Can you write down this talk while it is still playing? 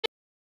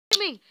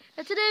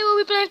And today we'll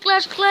be playing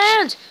Clash of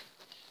Clans.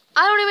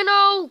 I don't even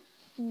know.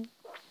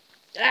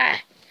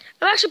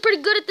 I'm actually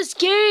pretty good at this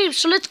game,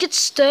 so let's get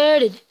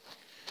started.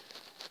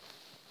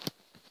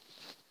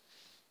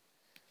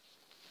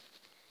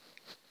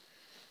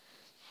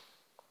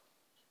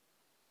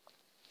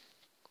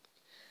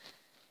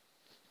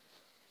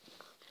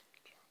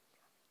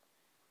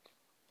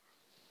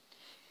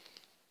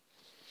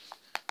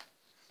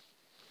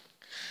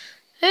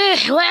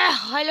 Well,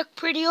 I look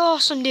pretty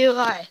awesome, do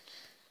I?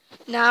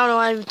 Now I don't know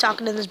why I'm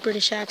talking in this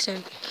British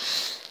accent.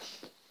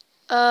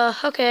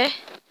 Okay.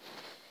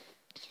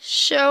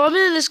 So I'm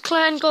in this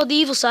clan called the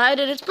Evil Side,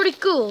 and it's pretty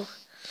cool.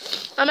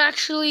 I'm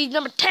actually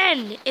number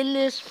 10 in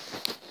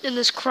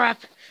this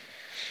crap.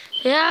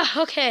 Yeah,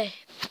 okay.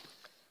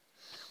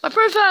 My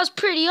profile is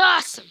pretty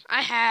awesome.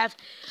 I have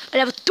a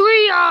level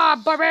 3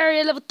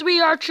 barbarian, level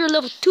 3 archer,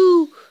 level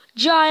 2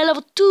 giant,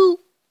 level 2.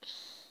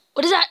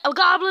 What is that? A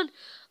goblin.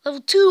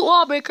 Level 2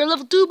 wallbreaker,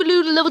 level 2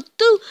 balloon, and level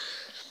 2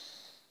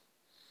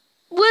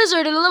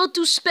 wizard, and a level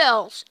 2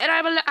 spells. And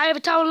I have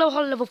a tower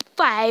level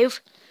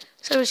 5.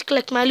 So I just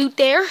collect my loot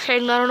there,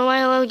 and I don't know why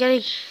I'm only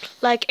getting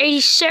like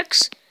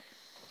 86.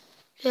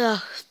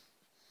 Yeah.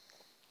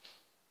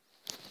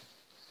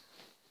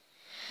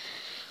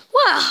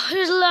 Well,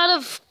 there's a lot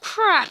of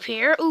crap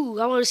here. Ooh,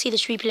 I want to see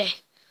this replay.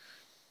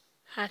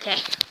 Okay.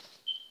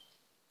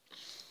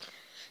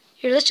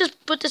 Here, let's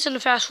just put this in the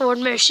fast forward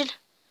motion.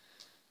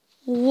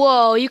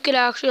 Whoa, you can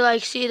actually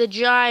like see the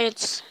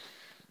giants.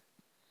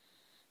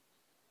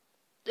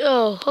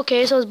 Oh,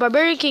 okay, so his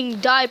barbarian king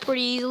died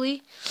pretty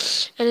easily.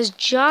 And his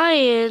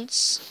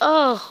giants,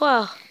 oh,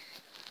 wow.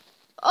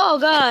 Oh,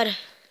 God.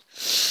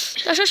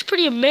 That's just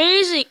pretty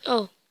amazing.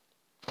 Oh.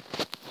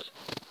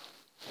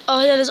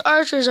 Oh, yeah, his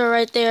archers are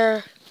right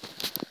there.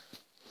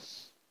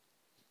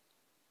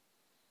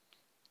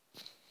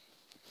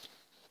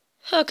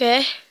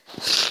 Okay.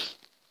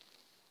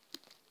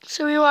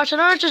 So we're watching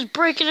archers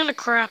breaking into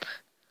crap.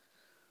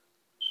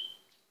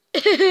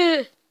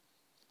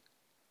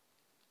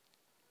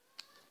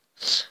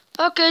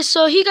 Okay,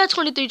 so he got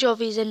 23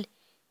 trophies, and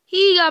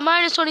he got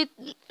minus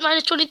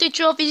 23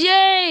 trophies.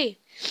 Yay!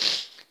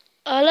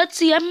 Let's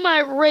see. I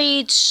might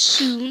raid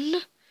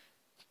soon.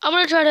 I'm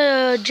gonna try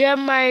to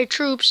jam my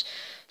troops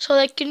so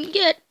they can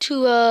get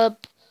to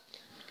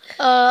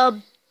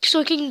so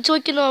we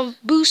can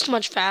boost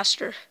much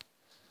faster.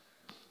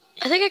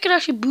 I think I can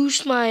actually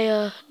boost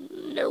my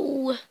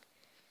no.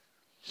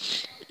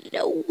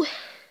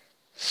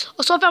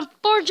 Oh, so I found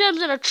 4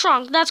 gems in a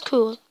trunk. That's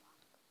cool.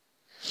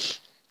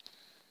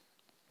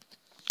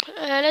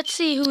 Let's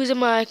see who's in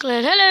my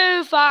clan.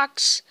 Hello,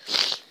 Fox.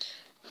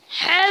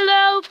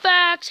 Hello,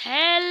 Fox.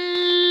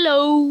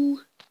 Hello.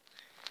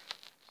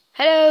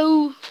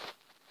 Hello.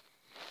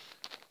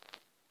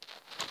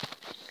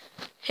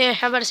 Here,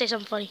 I'm about to say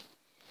something funny.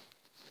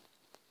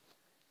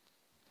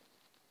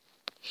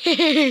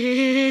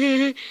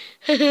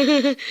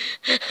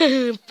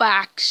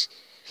 Fox.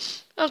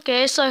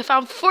 Okay, so I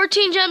found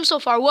 14 gems so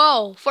far.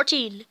 Whoa,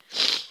 14.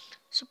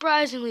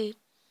 Surprisingly.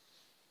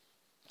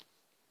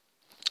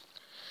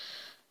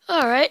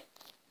 Alright.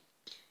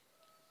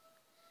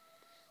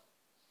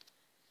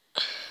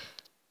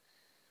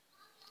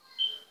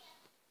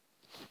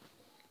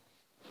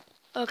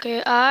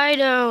 Okay, I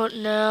don't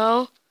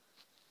know.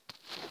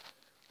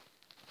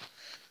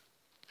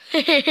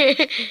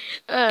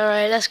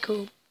 Alright, that's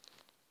cool.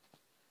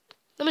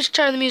 Let me just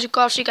turn the music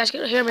off so you guys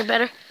can hear me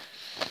better.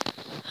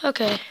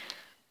 Okay.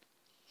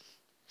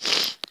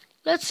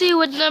 Let's see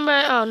what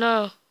number. Oh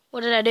no.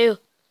 What did I do?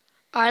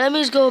 Alright, let me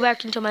just go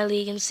back into my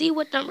league and see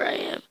what number I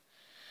am.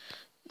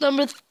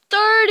 Number 30.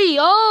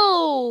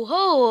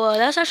 Oh,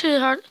 that's actually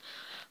hard.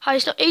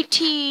 Highest of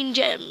 18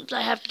 gems.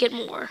 I have to get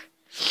more.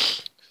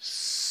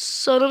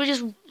 So let me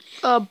just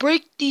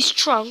break these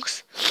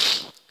trunks.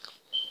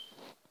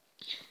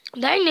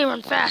 Dang, they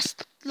run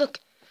fast. Look.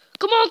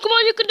 Come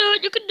on, you can do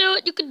it, you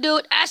can do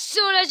it. As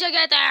soon as you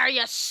get there,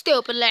 you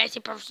stupid lazy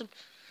person.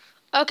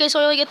 Okay, so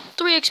I only get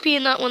 3 XP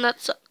in that one,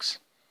 that sucks.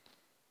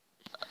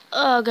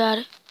 Oh, got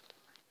it.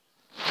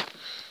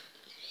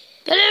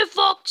 Hello,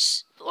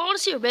 folks. I want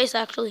to see your base,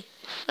 actually.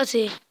 Let's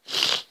see.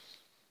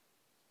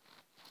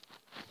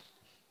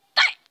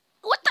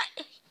 What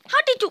the?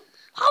 How did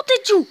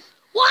you?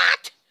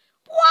 What?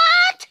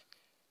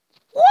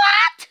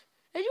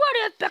 And you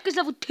already have Becca's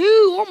level 2.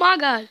 Oh, my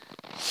God.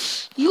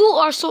 You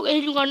are so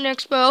ignorant,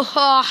 Expo.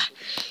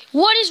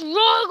 What is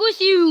wrong with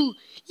you?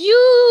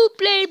 You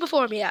played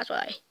before me, that's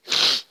why.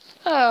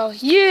 Oh,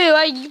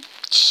 you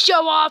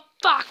show off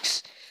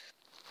fox.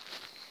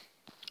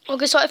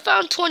 Okay, so I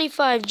found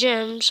 25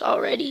 gems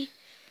already.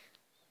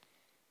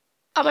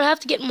 I'm gonna have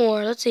to get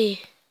more. Let's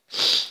see.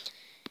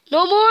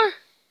 No more?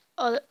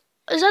 Oh,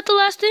 is that the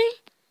last thing?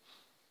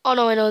 Oh,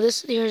 no, I know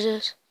this. Here's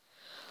this.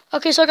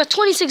 Okay, so I got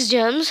 26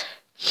 gems.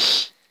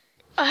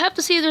 I have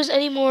to see if there's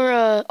any more,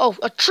 oh,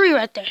 a tree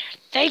right there.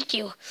 Thank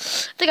you.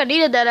 I think I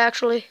needed that,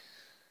 actually.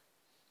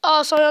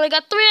 Oh, so I only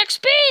got 3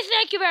 XP.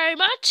 Thank you very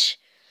much.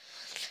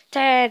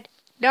 10,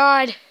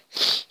 9.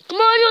 Come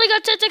on, you only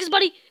got 10 seconds,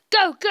 buddy.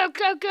 Go.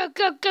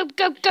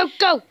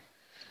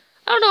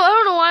 I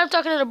don't know why I'm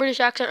talking in a British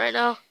accent right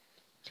now.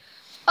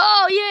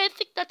 Oh yeah, I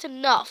think that's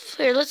enough.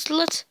 Here, let's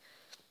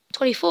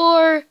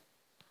 24.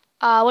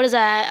 What is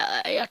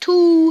that?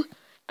 2,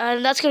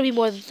 and that's gonna be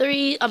more than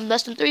 3.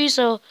 Less than 3.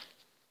 So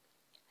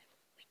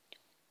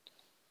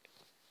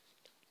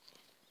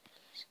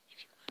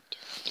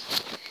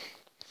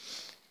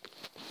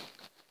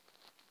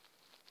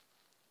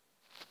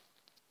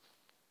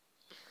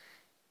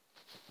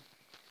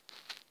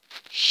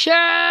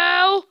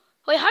show.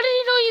 Wait, how did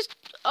he know he's?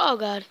 Oh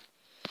god.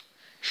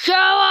 Show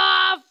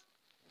off.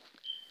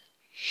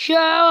 Show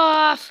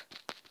off.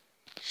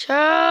 Show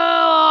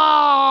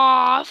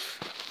off.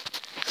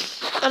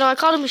 I know I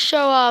called him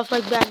show off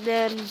like back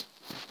then.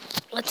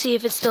 Let's see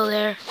if it's still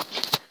there.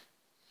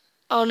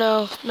 Oh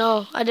no,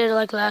 I did it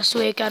like last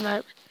week. I'm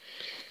not.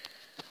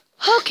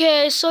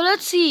 Okay, so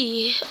let's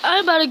see.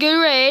 I'm about to get a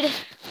raid.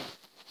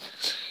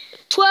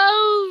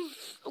 12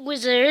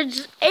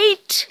 wizards,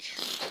 8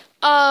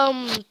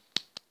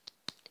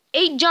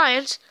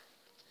 giants,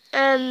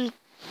 and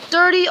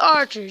 30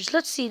 archers.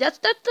 Let's see. That's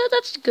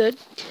good.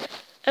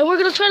 And we're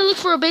gonna try to look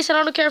for a base. And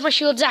I don't care if my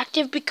shield's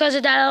active because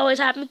that always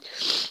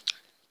happens.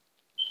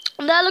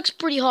 And that looks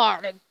pretty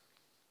hard.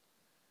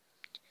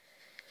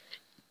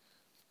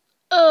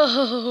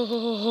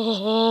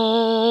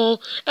 Oh,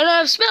 and I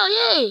have spell,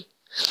 yay!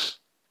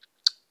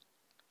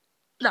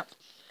 No.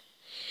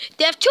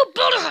 They have 2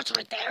 builder huts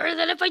right there, and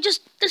then if that's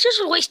just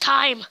a waste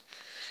time.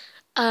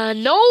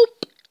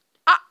 Nope.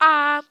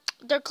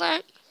 They're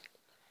clank.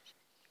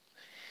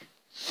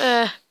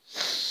 That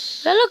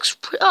looks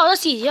oh,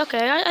 that's easy,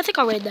 okay, I think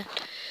I'll raid that.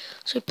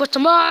 So we put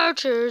some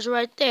archers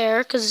right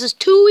there, because this is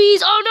 2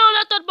 easy. Oh no,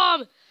 not that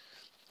bomb!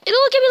 It'll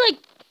look at me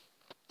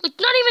like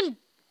not even,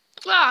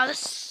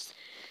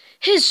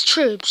 his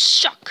troops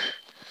suck.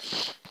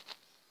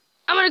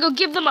 I'm gonna go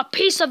give them a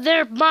piece of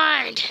their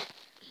mind.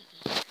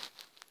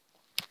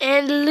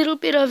 And a little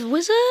bit of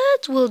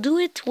wizards will do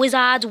it.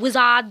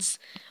 Wizards.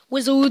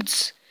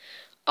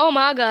 Oh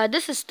my god,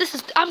 this is,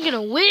 I'm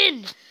gonna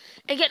win.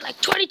 And get like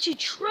 22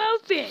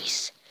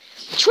 trophies.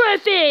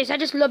 I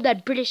just love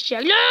that British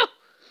jack. No!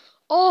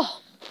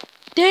 Oh,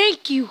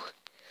 thank you.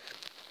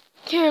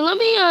 Here, let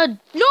me, no! I did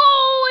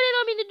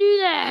not mean to do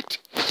that.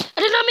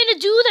 I did not mean to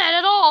do that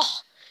at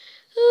all.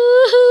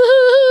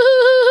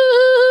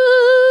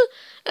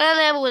 And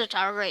they have a wizard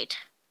tower, great.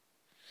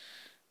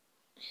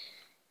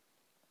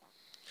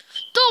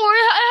 Don't worry,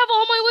 I have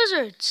all my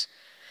wizards.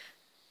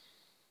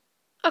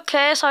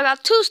 Okay, so I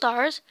got 2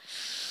 stars.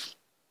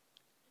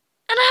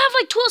 And I have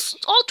like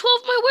all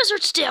 12 of my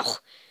wizards still.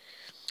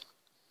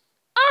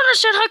 I don't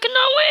understand how I can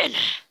not win.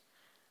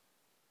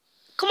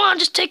 Come on,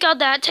 just take out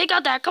that.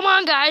 Come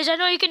on, guys, I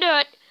know you can do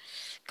it.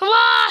 Come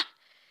on!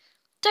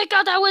 Take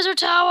out that wizard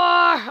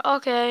tower.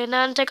 Okay, and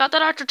then take out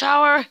that archer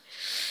tower.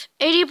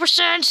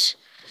 80%.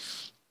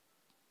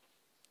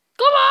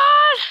 Come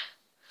on!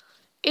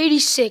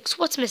 86.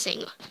 What's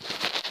missing?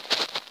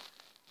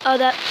 Oh,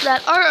 that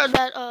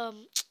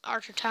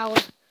archer tower.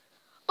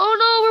 Oh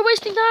no, we're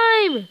wasting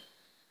time.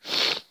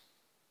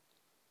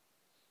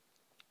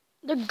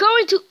 They're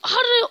going to. How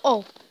did I?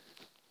 Oh,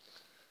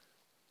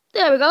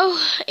 there we go.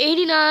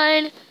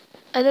 89,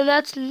 and then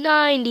that's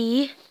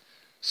 90.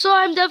 So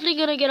I'm definitely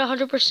gonna get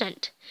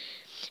 100%.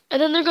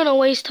 And then they're gonna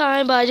waste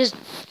time by just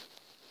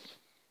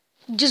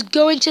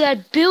going to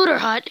that builder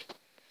hut.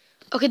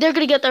 Okay, they're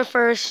gonna get there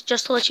first,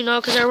 just to let you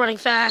know, because they're running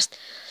fast.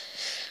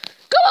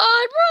 Come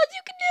on, bro,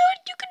 you can do it.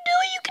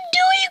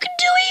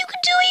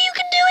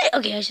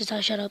 Okay, I should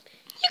shut up.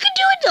 You can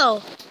do it,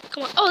 though.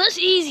 Come on. Oh, that's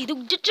easy.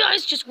 The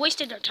giants just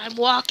wasted their time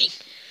walking.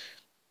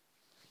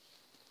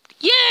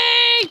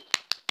 Yay!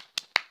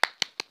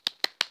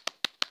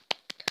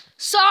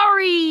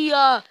 Sorry,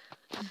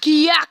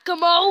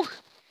 Giacomo.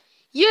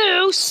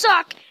 You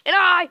suck, and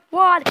I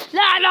won.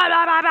 La, la,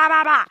 la, la, la,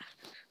 la, la.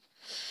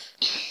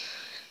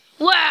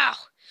 Wow.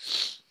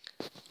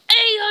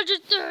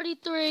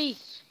 883.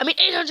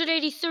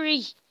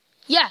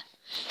 Yeah.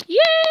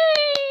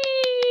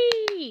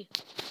 Yay!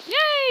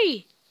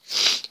 Yay!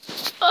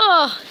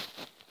 Oh.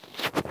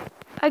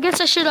 I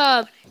guess I should,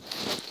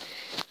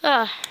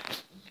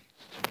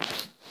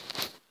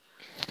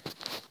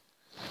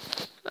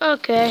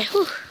 okay.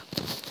 Whew.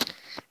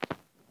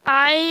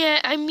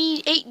 I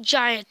mean 8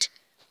 giant.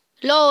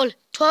 Lol.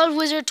 12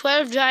 wizard,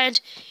 12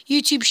 giant.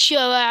 YouTube show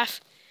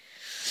off.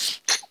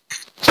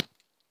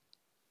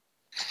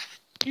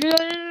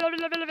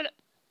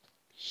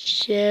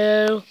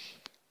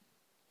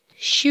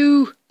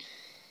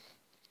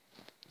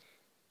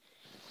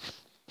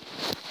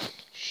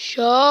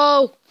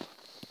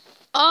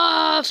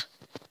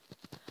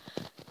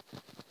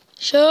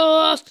 Show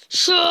off.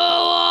 Show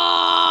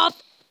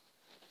off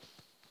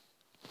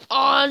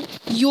on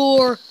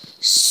your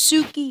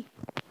Suki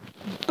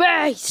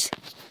base.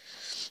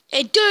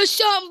 And do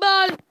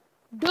something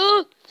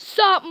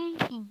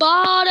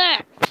about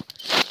it.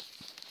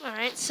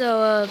 Alright,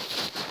 so,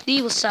 the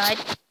evil side.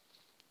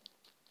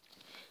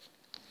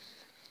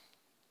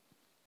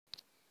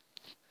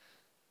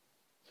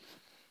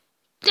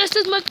 This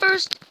is my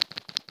first.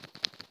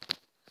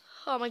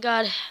 Oh my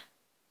god.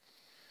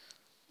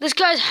 This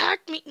guy's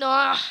hacked me.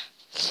 Nah.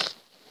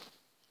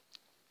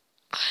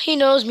 He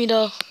knows me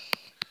though.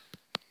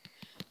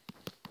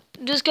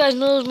 This guy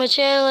knows my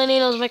channel and he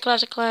knows my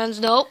Clash of Clans.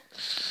 Nope.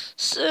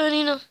 So, and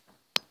he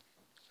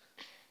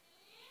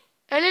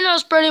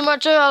knows pretty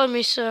much all of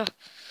me, so.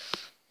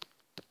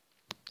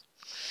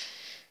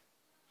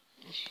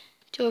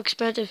 Too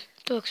expensive.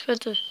 Too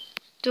expensive.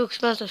 Too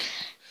expensive.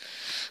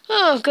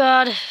 Oh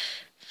god.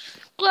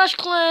 Clash of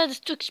Clans is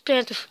too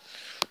expensive.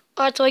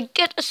 Alright, so I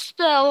get a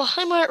spell.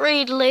 I might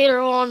read later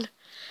on.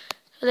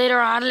 Later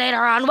on.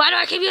 Why do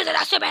I keep using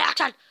that stupid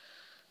accent?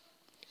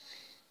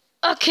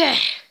 Okay.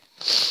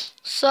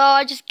 So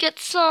I just get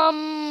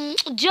some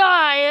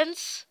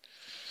giants.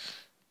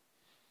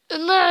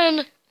 And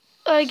then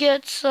I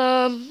get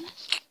some...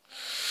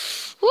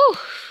 Woo!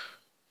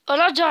 Oh,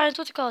 not giants.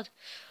 What's it called?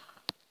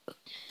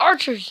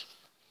 Archers.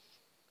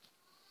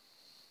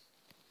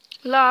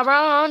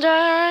 LeBron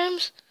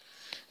James.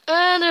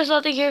 And there's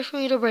nothing here for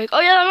me to break. Oh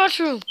yeah, the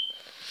mushroom.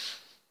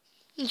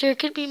 There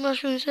could be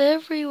mushrooms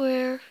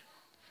everywhere.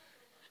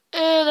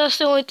 And that's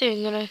the only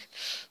thing.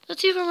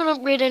 Let's see if I'm gonna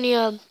upgrade any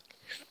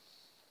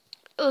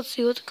let's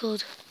see what's it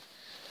called.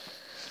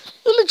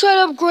 Let me try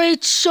to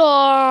upgrade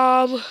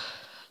some.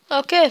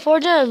 Okay, 4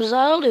 gems,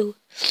 that'll do.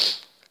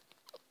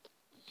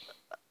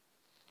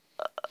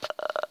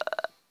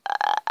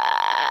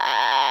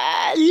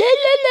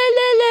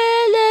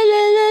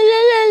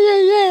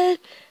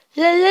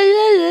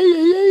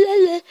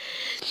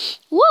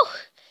 Woo!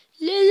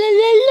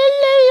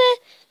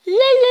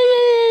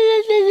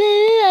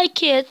 I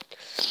can't.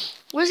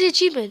 Where's the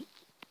achievement?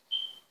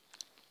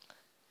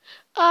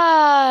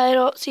 I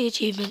don't see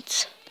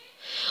achievements.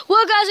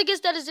 Well, guys, I guess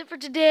that is it for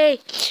today.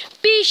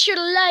 Be sure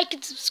to like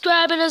and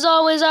subscribe, and as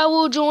always, I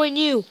will join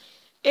you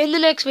in the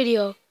next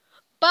video.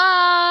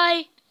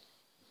 Bye!